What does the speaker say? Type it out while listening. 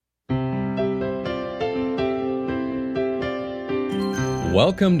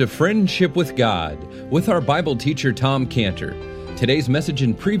Welcome to Friendship with God with our Bible teacher Tom Cantor. Today's message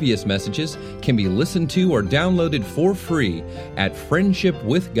and previous messages can be listened to or downloaded for free at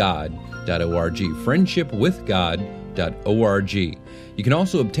friendshipwithgod.org, friendshipwithgod.org. You can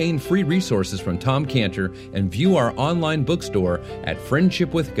also obtain free resources from Tom Cantor and view our online bookstore at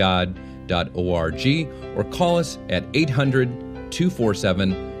friendshipwithgod.org or call us at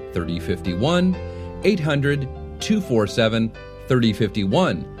 800-247-3051, 800-247-3051.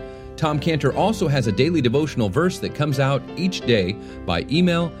 Tom Cantor also has a daily devotional verse that comes out each day by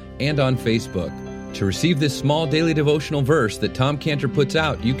email and on Facebook. To receive this small daily devotional verse that Tom Cantor puts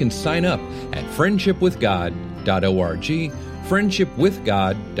out, you can sign up at friendshipwithgod.org,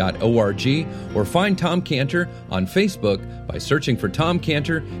 friendshipwithgod.org, or find Tom Cantor on Facebook by searching for Tom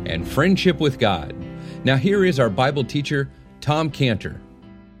Cantor and Friendship with God. Now here is our Bible teacher, Tom Cantor.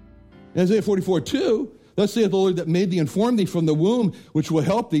 Isaiah 44:2, thus saith the Lord that made thee and formed thee from the womb, which will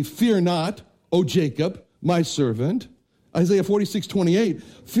help thee. Fear not, O Jacob, my servant. Isaiah 46:28,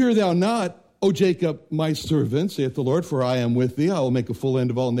 fear thou not, O Jacob, my servant, saith the Lord, for I am with thee. I will make a full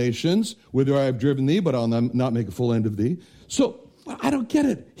end of all nations, whither I have driven thee, but I'll not make a full end of thee. So, I don't get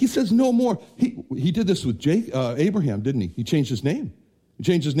it. He says no more. He did this with Abraham, didn't he? He changed his name. He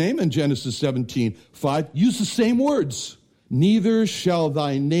changed his name in Genesis 17:5. Use the same words. Neither shall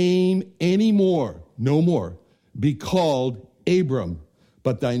thy name any more, no more, be called Abram,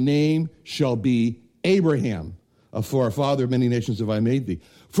 but thy name shall be Abraham. For a father of many nations have I made thee.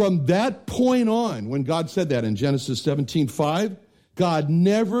 From that point on, when God said that in Genesis 17:5, God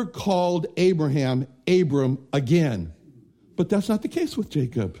never called Abraham Abram again. But that's not the case with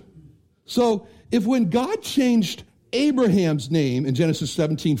Jacob. So if when God changed Abraham's name in Genesis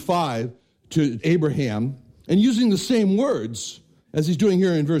 17:5 to Abraham, and using the same words as he's doing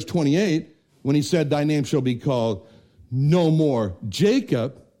here in verse 28, when he said, thy name shall be called no more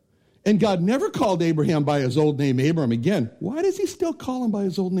Jacob, and God never called Abraham by his old name Abram again, why does he still call him by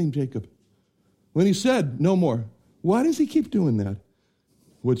his old name Jacob? When he said no more, why does he keep doing that?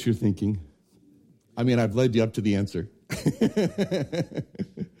 What's your thinking? I mean, I've led you up to the answer.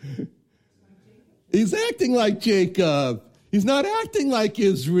 He's acting like Jacob. He's not acting like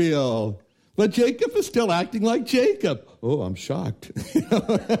Israel. But Jacob is still acting like Jacob. Oh, I'm shocked.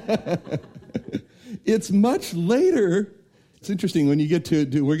 It's much later. It's interesting when you get to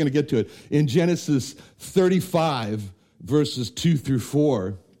it, we're going to get to it, in Genesis 35, verses 2 through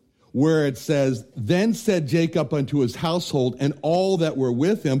 4, where it says, then said Jacob unto his household and all that were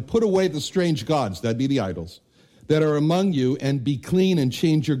with him, put away the strange gods, that be the idols, that are among you, and be clean and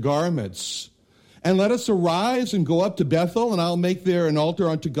change your garments. And let us arise and go up to Bethel, and I'll make there an altar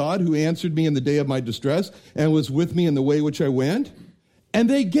unto God, who answered me in the day of my distress, and was with me in the way which I went. And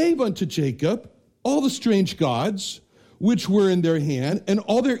they gave unto Jacob all the strange gods which were in their hand, and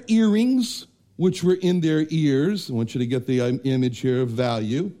all their earrings which were in their ears. I want you to get the image here of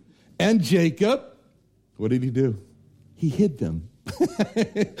value. And Jacob, what did he do? He hid them.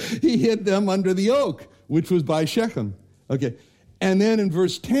 He hid them under the oak, which was by Shechem. Okay. And then in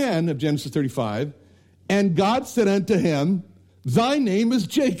verse 10 of Genesis 35, and God said unto him, thy name is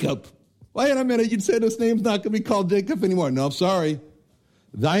Jacob. Wait a minute, you'd say this name's not going to be called Jacob anymore. No, sorry.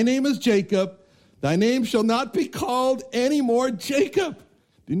 Thy name is Jacob. Thy name shall not be called anymore Jacob.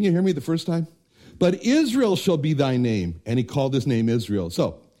 Didn't you hear me the first time? But Israel shall be thy name. And he called his name Israel.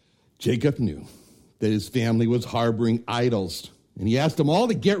 So Jacob knew that his family was harboring idols. And he asked them all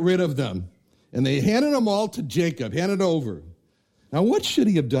to get rid of them. And they handed them all to Jacob, handed over. Now, what should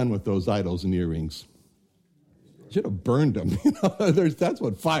he have done with those idols and earrings? He should have burned them. That's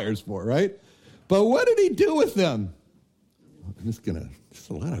what fire's for, right? But what did he do with them? There's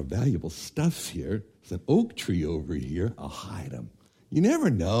a lot of valuable stuff here. There's an oak tree over here. I'll hide them. You never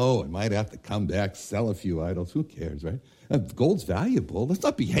know. I might have to come back, sell a few idols. Who cares, right? Gold's valuable. Let's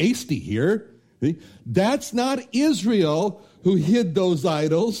not be hasty here. See? That's not Israel who hid those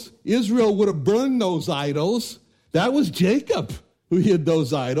idols. Israel would have burned those idols. That was Jacob who hid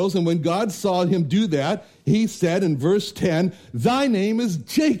those idols. And when God saw him do that, he said in verse 10, thy name is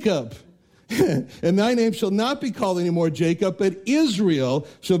Jacob. And thy name shall not be called anymore Jacob, but Israel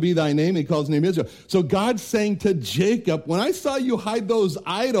shall be thy name. He calls his name Israel. So God's saying to Jacob, when I saw you hide those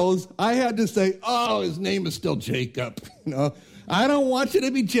idols, I had to say, oh, his name is still Jacob. I don't want you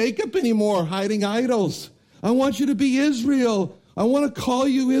to be Jacob anymore, hiding idols. I want you to be Israel. I want to call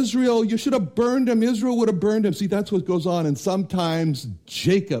you Israel. You should have burned him. Israel would have burned him. See, that's what goes on. And sometimes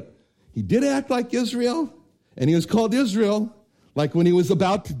Jacob, he did act like Israel, and he was called Israel, like when he was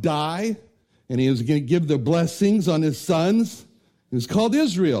about to die, and he was going to give the blessings on his sons. He was called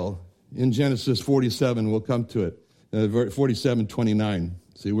Israel in Genesis 47. We'll come to it. 47:29.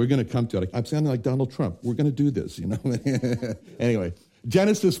 See, we're going to come to it. I'm sounding like Donald Trump. We're going to do this, Anyway,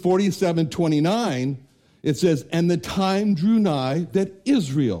 Genesis 47:29, it says, and the time drew nigh that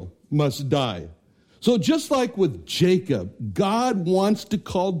Israel must die. So just like with Jacob, God wants to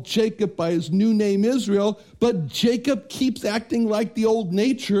call Jacob by his new name Israel, but Jacob keeps acting like the old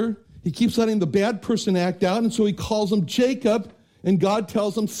nature. He keeps letting the bad person act out, and so he calls him Jacob, and God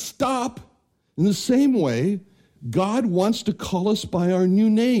tells him, stop. In the same way, God wants to call us by our new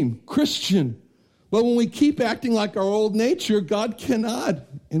name, Christian. But when we keep acting like our old nature, God cannot.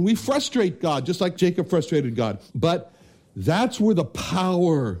 And we frustrate God, just like Jacob frustrated God. But that's where the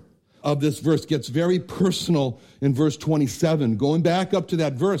power of this verse gets very personal in verse 27. Going back up to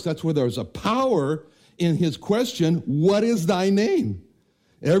that verse, that's where there's a power in his question, what is thy name?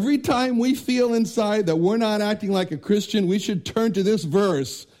 Every time we feel inside that we're not acting like a Christian, we should turn to this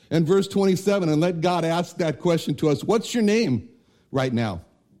verse and verse 27 and let God ask that question to us. What's your name right now?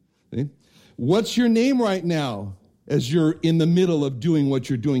 See? What's your name right now as you're in the middle of doing what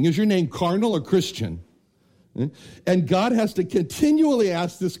you're doing? Is your name carnal or Christian? And God has to continually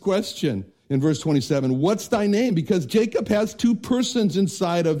ask this question in verse 27, what's thy name? Because Jacob has two persons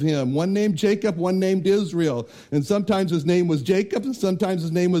inside of him, one named Jacob, one named Israel. And sometimes his name was Jacob, and sometimes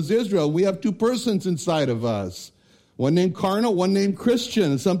his name was Israel. We have two persons inside of us, one named carnal, one named Christian.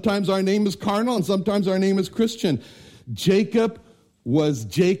 And sometimes our name is carnal, and sometimes our name is Christian. Jacob was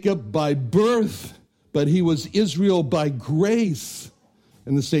Jacob by birth, but he was Israel by grace.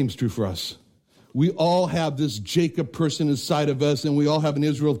 And the same is true for us. We all have this Jacob person inside of us, and we all have an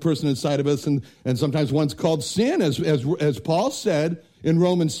Israel person inside of us, and sometimes one's called sin, as Paul said in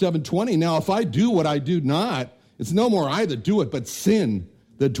Romans 7:20. Now, if I do what I do not, it's no more I that do it, but sin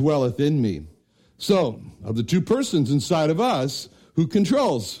that dwelleth in me. So, of the two persons inside of us, who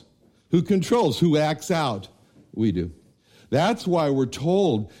controls? Who acts out? We do. That's why we're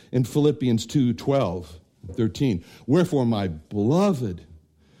told in Philippians 2:12-13, wherefore, my beloved,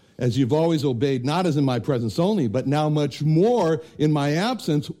 as you've always obeyed, not as in my presence only, but now much more in my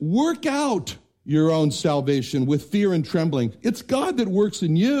absence, work out your own salvation with fear and trembling. It's God that works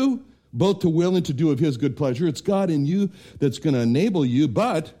in you, both to will and to do of his good pleasure. It's God in you that's going to enable you,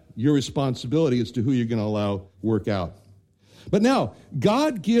 but your responsibility is to who you're going to allow work out. But now,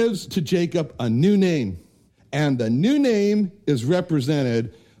 God gives to Jacob a new name, and the new name is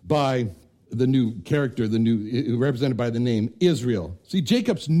represented by the new character, represented by the name Israel. See,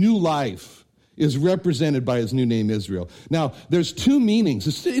 Jacob's new life is represented by his new name Israel. Now, there's two meanings.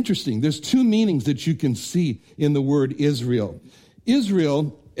 It's interesting. There's two meanings that you can see in the word Israel.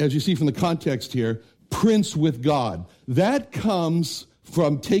 Israel, as you see from the context here, prince with God. That comes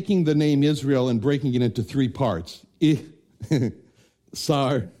from taking the name Israel and breaking it into three parts.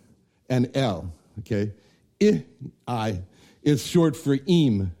 Sar, and El. Okay? I is short for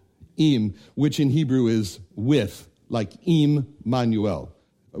Im, which in Hebrew is with, like Immanuel,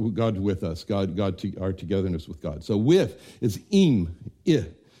 God with us, God our togetherness with God. So with is Im.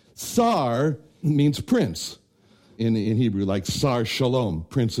 Sar means prince in Hebrew, like Sar Shalom,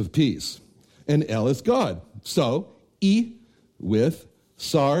 Prince of Peace. And El is God. So with,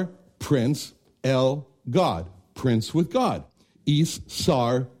 Sar, prince, El, God, prince with God.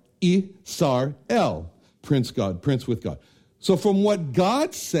 Sar, El, prince God, prince with God. So from what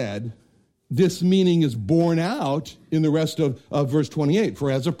God said, this meaning is borne out in the rest of verse 28. For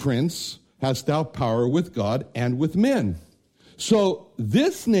as a prince hast thou power with God and with men. So with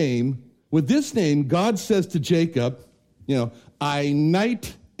this name, God says to Jacob, I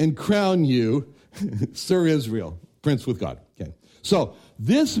knight and crown you, Sir Israel, prince with God. Okay. So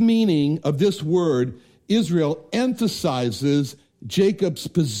this meaning of this word, Israel, emphasizes Jacob's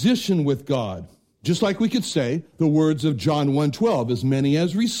position with God. Just like we could say the words of John 1:12, as many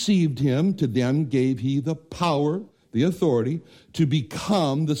as received him, to them gave he the power, the authority, to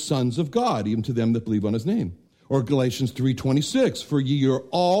become the sons of God, even to them that believe on his name. Or Galatians 3:26, for ye are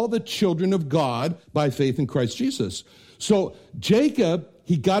all the children of God by faith in Christ Jesus. So Jacob,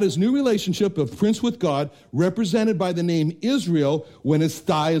 he got his new relationship of prince with God, represented by the name Israel, when his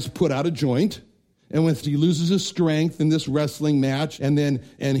thigh is put out of joint, and when he loses his strength in this wrestling match, and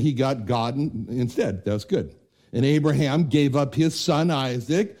he got God instead. That's good. And Abraham gave up his son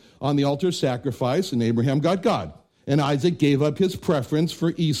Isaac on the altar of sacrifice, and Abraham got God. And Isaac gave up his preference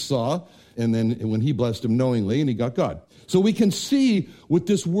for Esau, and then when he blessed him knowingly, and he got God. So we can see with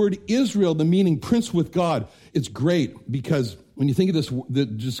this word Israel, the meaning prince with God, it's great because when you think of this,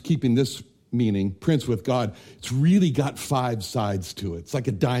 just keeping this meaning, prince with God, it's really got 5 sides to it. It's like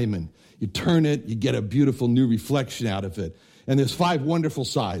a diamond. You turn it, you get a beautiful new reflection out of it. And there's 5 wonderful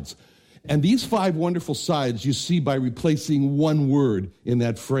sides. And these 5 wonderful sides you see by replacing one word in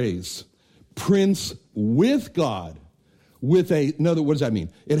that phrase. Prince with God. What does that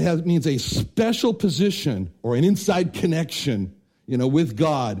mean? It means a special position or an inside connection, with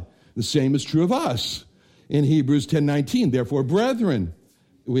God. The same is true of us. In Hebrews 10:19, therefore, brethren,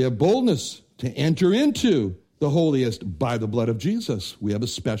 we have boldness to enter into the holiest by the blood of Jesus. We have a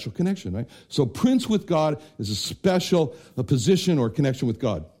special connection, right? So prince with God is a special position or connection with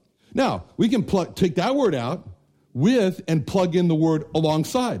God. Now, we can take that word out with and plug in the word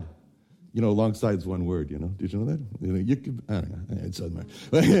alongside. Alongside is one word, Did you know that? I don't know. It doesn't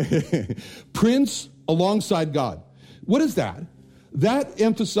matter. Prince alongside God. What is that? That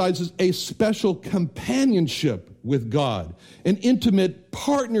emphasizes a special companionship with God, an intimate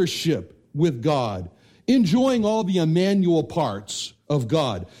partnership with God, enjoying all the Emmanuel parts of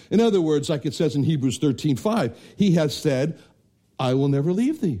God. In other words, like it says in Hebrews 13:5, he has said, I will never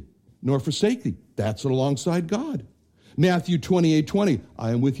leave thee, nor forsake thee. That's alongside God. Matthew 28:20,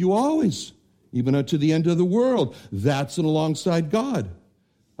 I am with you always, even unto the end of the world. That's an alongside God.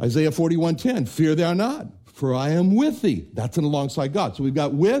 Isaiah 41:10, fear thou not, for I am with thee. That's an alongside God. So we've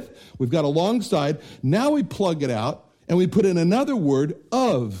got with, we've got alongside. Now we plug it out, and we put in another word,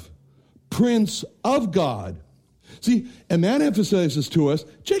 of, Prince of God. See, and that emphasizes to us,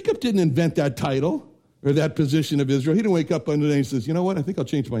 Jacob didn't invent that title or that position of Israel. He didn't wake up one day and says, you know what, I think I'll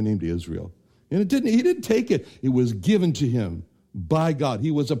change my name to Israel. And he didn't take it. It was given to him by God.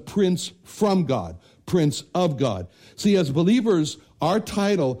 He was a prince from God, Prince of God. See, as believers, our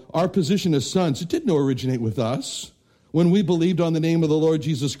title, our position as sons, it didn't originate with us. When we believed on the name of the Lord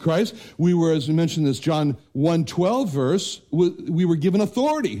Jesus Christ, we were, as we mentioned this John 1:12 verse, we were given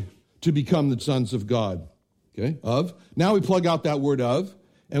authority to become the sons of God. Okay, of. Now we plug out that word of,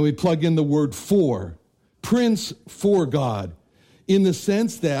 and we plug in the word for. Prince for God, in the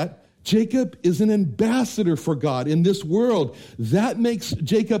sense that Jacob is an ambassador for God in this world. That makes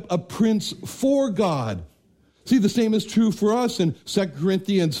Jacob a prince for God. See, the same is true for us in 2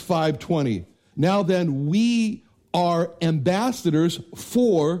 Corinthians 5:20. Now then, we are ambassadors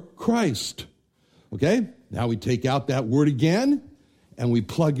for Christ. Okay? Now we take out that word again, and we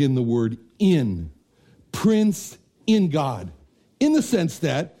plug in the word in. Prince in God. In the sense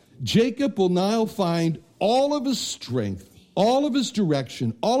that Jacob will now find all of his strength, all of his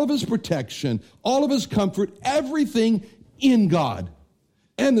direction, all of his protection, all of his comfort, everything in God.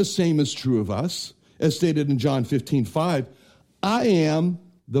 And the same is true of us. As stated in John 15:5, I am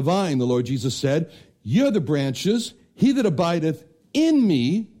the vine, the Lord Jesus said. You're the branches. He that abideth in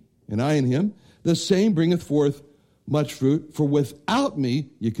me, and I in him, the same bringeth forth much fruit. For without me,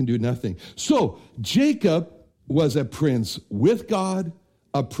 you can do nothing. So Jacob was a prince with God,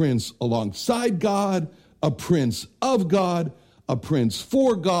 a prince alongside God, a prince of God, a prince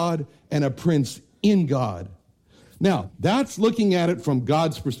for God, and a prince in God. Now, that's looking at it from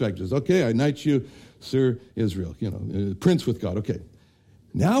God's perspective. Okay, I knight you, Sir Israel, prince with God. Okay.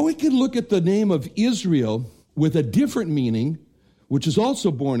 Now we can look at the name of Israel with a different meaning, which is also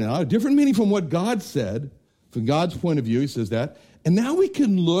borne out, a different meaning from what God said. From God's point of view, he says that. And now we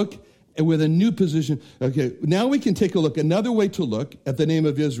can look with a new position. Okay, now we can take a look, another way to look at the name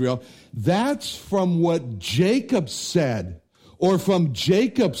of Israel. That's from what Jacob said, or from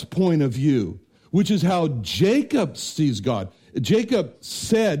Jacob's point of view, which is how Jacob sees God. Jacob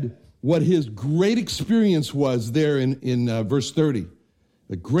said what his great experience was there in verse 30.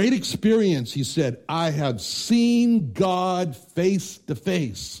 The great experience, he said, I have seen God face to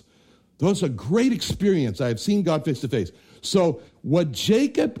face. That's a great experience. I have seen God face to face. So what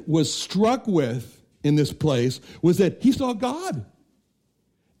Jacob was struck with in this place was that he saw God.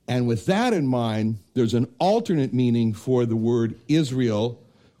 And with that in mind, there's an alternate meaning for the word Israel,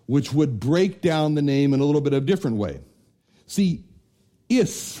 which would break down the name in a little bit of a different way. See,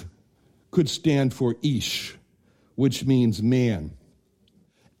 Is could stand for Ish, which means man.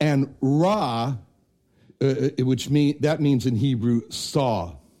 And Ra, that means in Hebrew,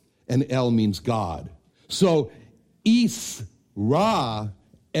 saw. And El means God. So Israel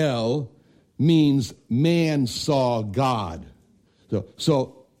means man saw God.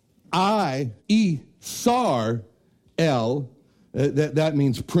 So Isar El, that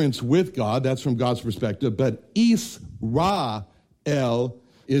means prince with God. That's from God's perspective. But Israel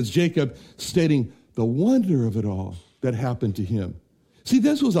is Jacob stating the wonder of it all that happened to him. See,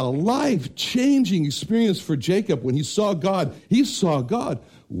 this was a life-changing experience for Jacob when he saw God. He saw God.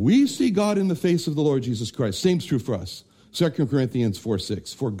 We see God in the face of the Lord Jesus Christ. Same's true for us. 2 Corinthians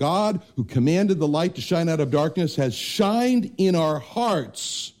 4:6. For God, who commanded the light to shine out of darkness, has shined in our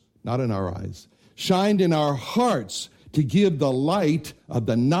hearts, not in our eyes, shined in our hearts to give the light of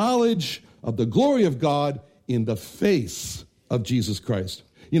the knowledge of the glory of God in the face of Jesus Christ.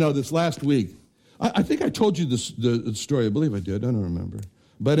 You know, this last week, I think I told you the story. I believe I did. I don't remember.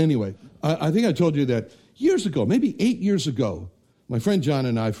 But anyway, I think I told you that years ago, maybe 8 years ago, my friend John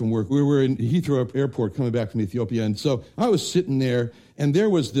and I from work, we were in Heathrow Airport coming back from Ethiopia. And so I was sitting there, and there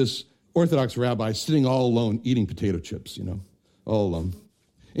was this Orthodox rabbi sitting all alone eating potato chips, you know, all alone.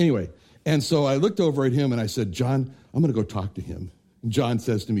 Anyway, and so I looked over at him and I said, John, I'm going to go talk to him. And John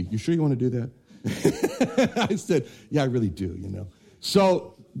says to me, you sure you want to do that? I said, yeah, I really do, you know.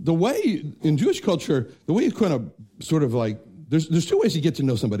 So the way, in Jewish culture, the way you kind of sort of like, there's two ways you get to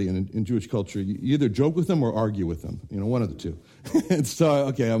know somebody in Jewish culture. You either joke with them or argue with them, you know, one of the two. And so,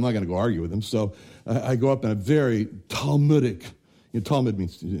 okay, I'm not going to go argue with them. So I go up in a very Talmudic, Talmud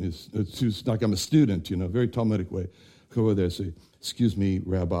means it's like I'm a student, you know, very Talmudic way. Go over there and say, excuse me,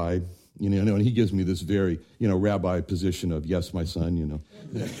 Rabbi, you know, and he gives me this very, you know, rabbi position of, yes, my son, you know.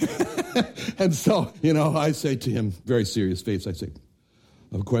 And so, you know, I say to him, very serious face, I say,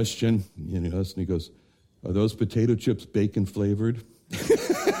 I have a question, you know, and he goes, are those potato chips bacon flavored?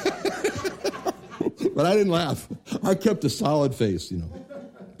 But I didn't laugh. I kept a solid face, you know,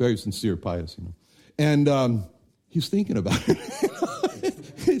 very sincere, pious, you know. And he's thinking about it.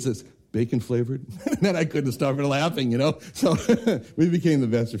 He says, bacon flavored? And then I couldn't stop from laughing, you know. So we became the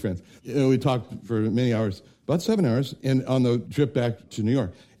best of friends. You know, we talked for many hours, about 7 hours, and on the trip back to New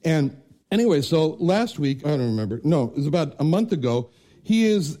York. And anyway, so last week, I don't remember. No, it was about a month ago. He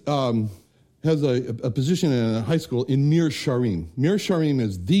is has a position in a high school in Mir Sharim. Mir Sharim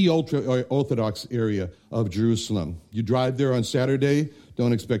is the ultra-Orthodox area of Jerusalem. You drive there on Saturday,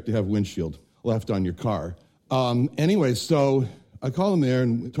 don't expect to have windshield left on your car. Anyway, so I called him there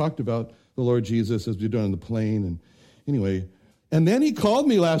and we talked about the Lord Jesus as we've done on the plane. And anyway, and then he called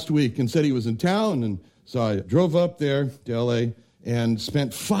me last week and said he was in town. And so I drove up there to L.A. and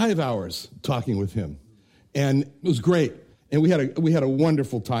spent 5 hours talking with him. And it was great. And we had a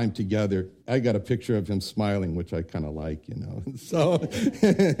wonderful time together. I got a picture of him smiling, which I kind of like, you know. So,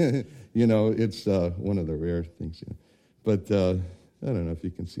 you know, it's one of the rare things. You know. But I don't know if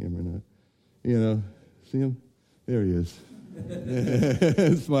you can see him or not. You know, see him? There he is.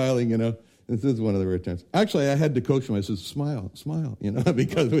 Smiling, you know. This is one of the rare times. Actually, I had to coach him. I said, smile, you know,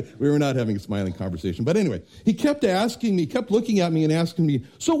 because we were not having a smiling conversation. But anyway, he kept asking me, kept looking at me and asking me,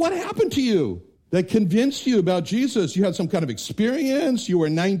 so what happened to you that convinced you about Jesus? You had some kind of experience. You were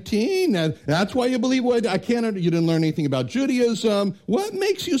 19. That's why you believe what? You didn't learn anything about Judaism. What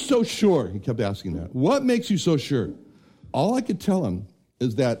makes you so sure? He kept asking that. What makes you so sure? All I could tell him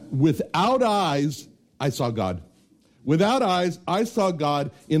is that without eyes, I saw God. Without eyes, I saw God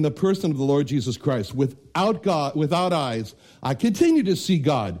in the person of the Lord Jesus Christ. Without eyes, I continue to see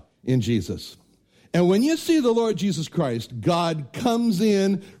God in Jesus. And when you see the Lord Jesus Christ, God comes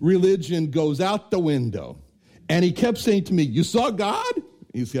in, religion goes out the window. And he kept saying to me, you saw God?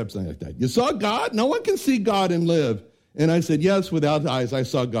 He kept saying like that. You saw God? No one can see God and live. And I said, yes, without eyes, I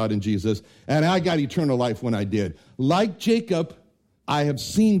saw God in Jesus. And I got eternal life when I did. Like Jacob, I have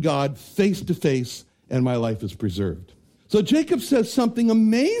seen God face to face, and my life is preserved. So Jacob says something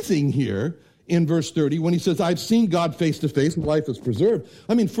amazing here in verse 30 when he says, I've seen God face to face, my life is preserved.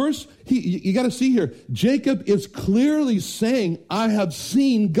 I mean, first, you got to see here, Jacob is clearly saying, I have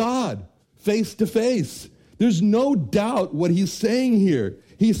seen God face to face. There's no doubt what he's saying here.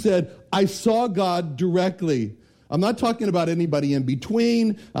 He said, I saw God directly. I'm not talking about anybody in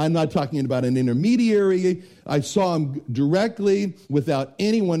between. I'm not talking about an intermediary. I saw him directly without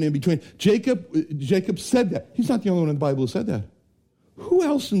anyone in between. Jacob said that. He's not the only one in the Bible who said that. Who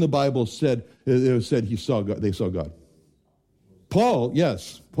else in the Bible said he saw God? They saw God. Paul,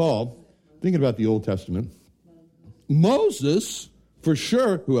 yes, Paul. Thinking about the Old Testament. Moses, for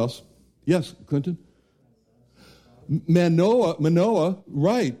sure. Who else? Yes, Clinton. Manoah,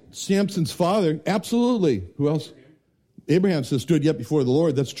 right. Samson's father, absolutely. Who else? Abraham says, stood yet before the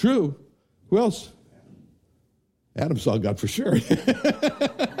Lord. That's true. Who else? Adam saw God for sure. Is that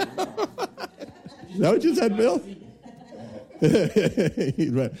what you said, Bill?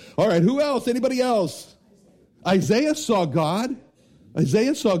 Right. All right, who else? Anybody else? Isaiah saw God.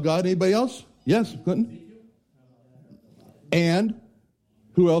 Anybody else? Yes, Clinton? And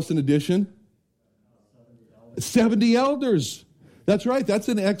who else in addition? 70 elders. That's right. That's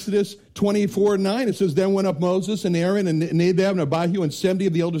in Exodus 24:9. It says, then went up Moses and Aaron and Nadab and Abihu and 70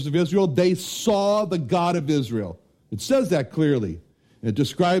 of the elders of Israel. They saw the God of Israel. It says that clearly. It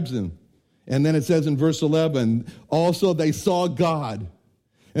describes him. And then it says in verse 11, also they saw God.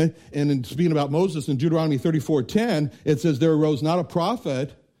 And in speaking about Moses in Deuteronomy 34:10, it says there arose not a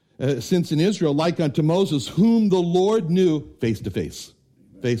prophet since in Israel, like unto Moses, whom the Lord knew face to face.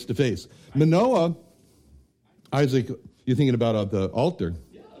 Face to face. Manoah, Isaac, you're thinking about the altar.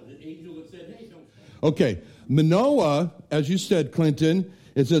 Yeah, the angel that said, hey, don't. Okay. Manoah, as you said, Clinton,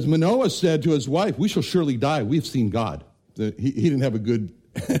 it says, Manoah said to his wife, we shall surely die. We've seen God. He didn't have a good,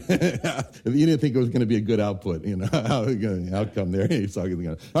 he didn't think it was going to be a good output, outcome there. He saw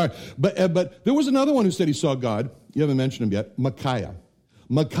God. All right. But there was another one who said he saw God. You haven't mentioned him yet. Micaiah.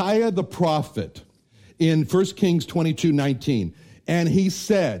 Micaiah the prophet in 1 Kings 22:19. And he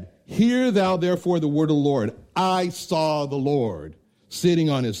said, hear thou therefore the word of the Lord. I saw the Lord sitting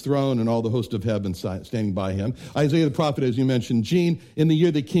on his throne and all the host of heaven standing by him. Isaiah the prophet, as you mentioned, Gene, in the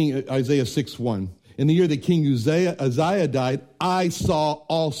year the king, Isaiah 6:1. In the year that King Uzziah died, I saw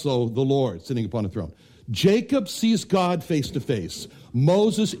also the Lord sitting upon a throne. Jacob sees God face to face.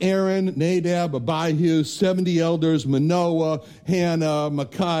 Moses, Aaron, Nadab, Abihu, 70 elders, Manoah, Hannah,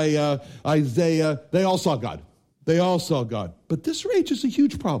 Micaiah, Isaiah, they all saw God. They all saw God. But this raises a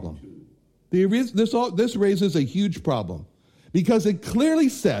huge problem. This raises a huge problem because it clearly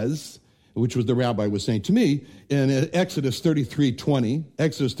says, which was the rabbi was saying to me, in Exodus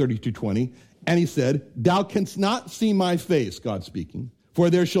 32:20, and he said, thou canst not see my face, God speaking, for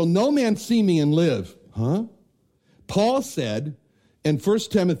there shall no man see me and live. Huh? Paul said in 1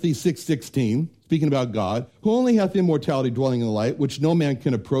 Timothy 6:16, speaking about God, who only hath immortality dwelling in the light, which no man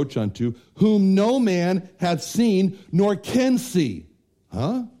can approach unto, whom no man hath seen nor can see.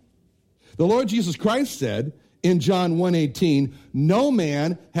 Huh? The Lord Jesus Christ said in John 1:18, no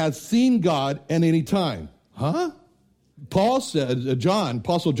man hath seen God at any time. Huh? Paul said,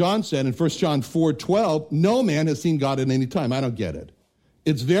 Apostle John said in 1 John 4:12, no man has seen God at any time. I don't get it.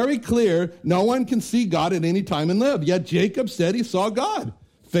 It's very clear no one can see God at any time and live. Yet Jacob said he saw God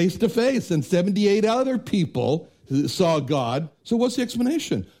face to face, and 78 other people saw God. So what's the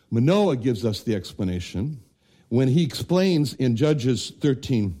explanation? Manoah gives us the explanation when he explains in Judges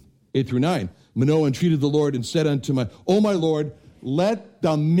 13:8-9. Manoah entreated the Lord and said unto my Lord, let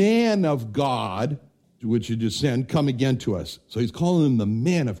the man of God, which you just sent, come again to us. So he's calling him the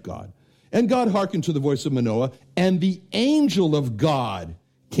man of God. And God hearkened to the voice of Manoah, and the angel of God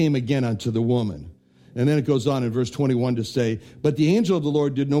came again unto the woman. And then it goes on in verse 21 to say, but the angel of the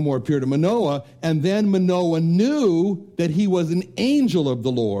Lord did no more appear to Manoah, and then Manoah knew that he was an angel of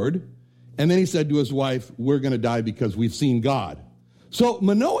the Lord. And then he said to his wife, we're going to die because we've seen God. So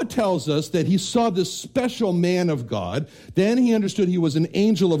Manoah tells us that he saw this special man of God. Then he understood he was an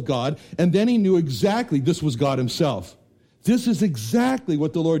angel of God. And then he knew exactly this was God himself. This is exactly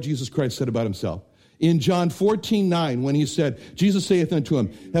what the Lord Jesus Christ said about himself. In John 14:9, when he said, Jesus saith unto him,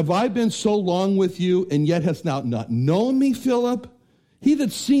 have I been so long with you, and yet hast thou not known me, Philip? He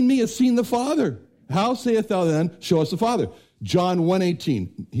that's seen me has seen the Father. How sayest thou then, show us the Father? John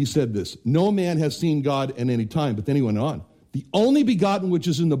 1:18, he said this, no man has seen God at any time. But then he went on. The only begotten which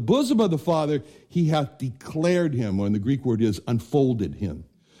is in the bosom of the Father, he hath declared him, or in the Greek word is unfolded him.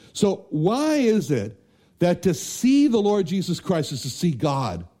 So why is it that to see the Lord Jesus Christ is to see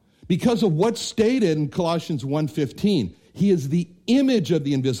God? Because of what's stated in Colossians 1:15. He is the image of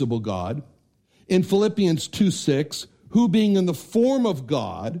the invisible God. In Philippians 2:6, who being in the form of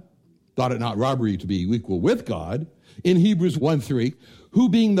God, thought it not robbery to be equal with God. In Hebrews 1:3, who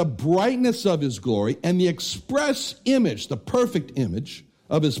being the brightness of his glory and the express image, the perfect image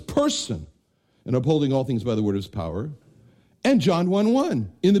of his person, and upholding all things by the word of his power. And John 1:1,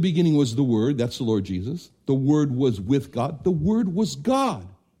 in the beginning was the Word, that's the Lord Jesus. The Word was with God. The Word was God.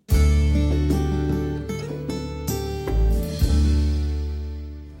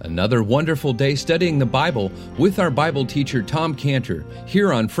 Another wonderful day studying the Bible with our Bible teacher, Tom Cantor,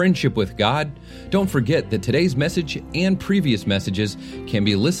 here on Friendship with God. Don't forget that today's message and previous messages can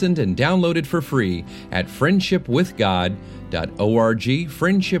be listened and downloaded for free at friendshipwithgod.org,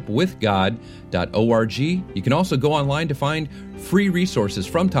 friendshipwithgod.org. You can also go online to find free resources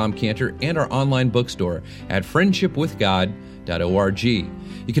from Tom Cantor and our online bookstore at friendshipwithgod.org.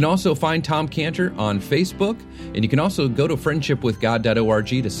 You can also find Tom Cantor on Facebook, and you can also go to friendshipwithgod.org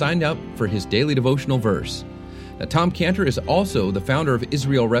to sign up for his daily devotional verse. Now, Tom Cantor is also the founder of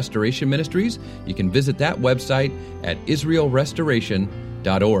Israel Restoration Ministries. You can visit that website at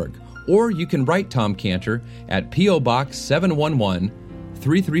israelrestoration.org. Or you can write Tom Cantor at P.O. Box 711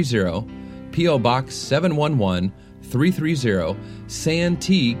 330, P.O. Box 711 330,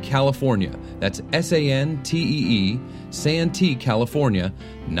 Santee, California. That's Santee, Santee, California,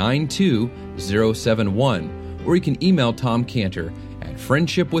 92071. Or you can email Tom Cantor at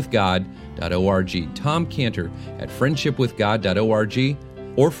friendshipwithgod.org. Tom Cantor at friendshipwithgod.org.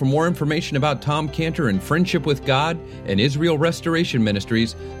 Or for more information about Tom Cantor and Friendship with God and Israel Restoration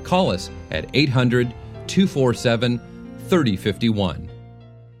Ministries, call us at 800-247-3051.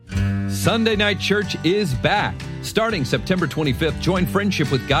 Sunday Night Church is back. Starting September 25th, join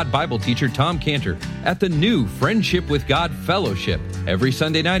Friendship with God Bible teacher Tom Cantor at the new Friendship with God Fellowship every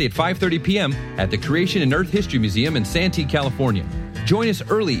Sunday night at 5:30 p.m. at the Creation and Earth History Museum in Santee, California. Join us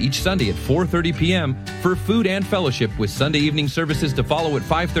early each Sunday at 4:30 p.m. for food and fellowship with Sunday evening services to follow at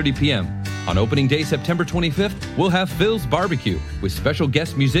 5:30 p.m. On opening day, September 25th, we'll have Phil's Barbecue with special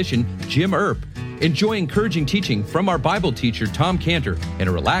guest musician Jim Earp. Enjoy encouraging teaching from our Bible teacher, Tom Cantor, in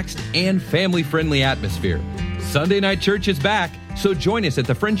a relaxed and family-friendly atmosphere. Sunday Night Church is back, so join us at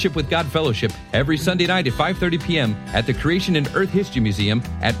the Friendship with God Fellowship every Sunday night at 5:30 p.m. at the Creation and Earth History Museum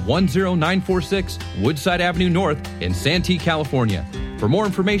at 10946 Woodside Avenue North in Santee, California. For more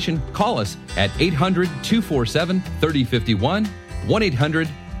information, call us at 800-247-3051,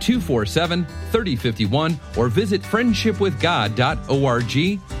 1-800-247-3051, or visit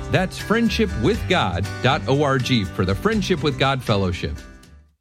friendshipwithgod.org. That's friendshipwithgod.org for the Friendship with God Fellowship.